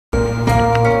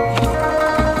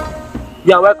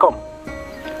You are welcome.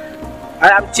 I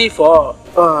am Chief. Oh,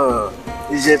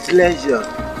 it's a pleasure.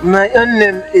 My own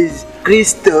name is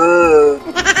Christo.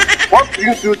 What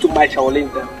brings you to my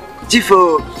Shaolin then? Chief,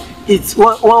 it's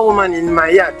one woman in my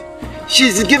yard.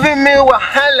 She's giving me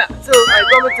wahala, so I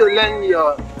come to learn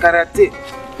your karate.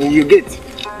 You get?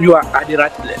 You are at the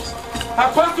right place.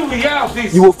 How fast do we hear of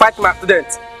this? You will fight my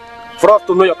students for us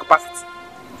to know your capacity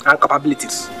and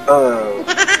capabilities.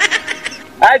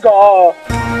 I go.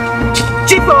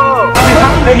 Chico!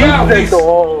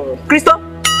 Christo?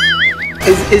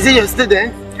 Is he your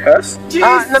student? Yes.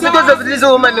 No, because of this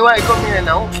woman why I come here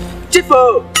now.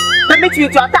 Chico, permit you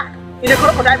to attack in a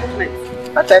crocodile movement.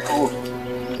 Attack who?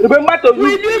 Remember to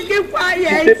Will you keep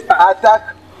quiet?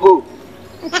 Attack who?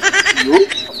 You?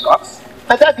 Of course.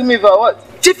 Attack me for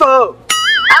what? Chico!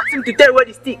 Ask him to tell where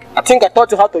the stick. I think I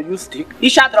taught you how to use stick. You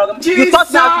shot drug him. You taught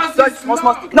me how to use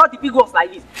small stick. Not the big ones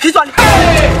like this. This one.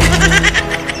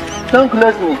 Don't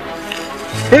close me.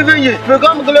 Even you, if you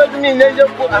come close to me, I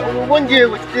will wound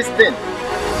you with this thing.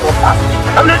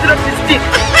 I'm not going to stick.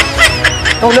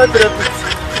 I'm not going to.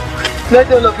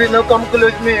 Let all of you not come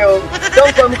close to me.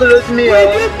 Don't come close to me.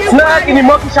 Snack in the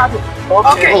monkey shadow.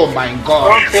 Okay. Oh my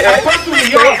God. Okay. How fast do we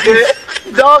hear of this?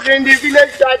 Dog in the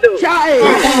village shadow.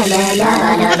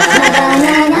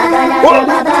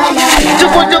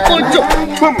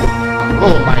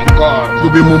 Oh my God. You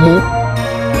be mumu.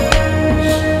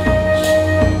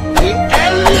 The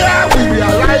earlier we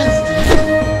realize this,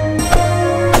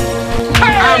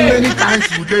 how many times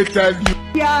would they tell you?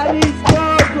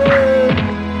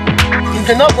 You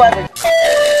cannot go ahead.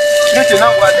 You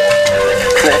cannot go ahead.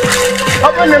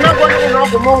 Open the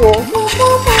door.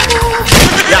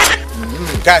 Yeah.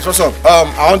 Guys, what's up? I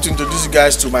want to introduce you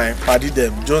guys to my party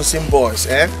them, JONCENBOIZ.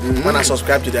 When I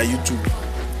subscribe to their YouTube,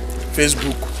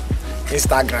 Facebook,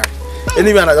 Instagram.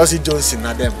 Anyone that just see Johnson,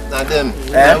 not them. Not them.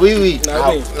 We.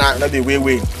 Not the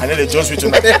way. I know the Jones with you.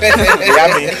 I'm a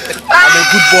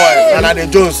good boy. And I the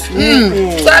Jones.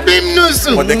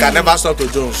 But they can never stop the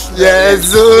Jones.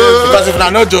 Yes. Because if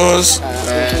not Jones.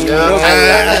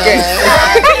 Okay.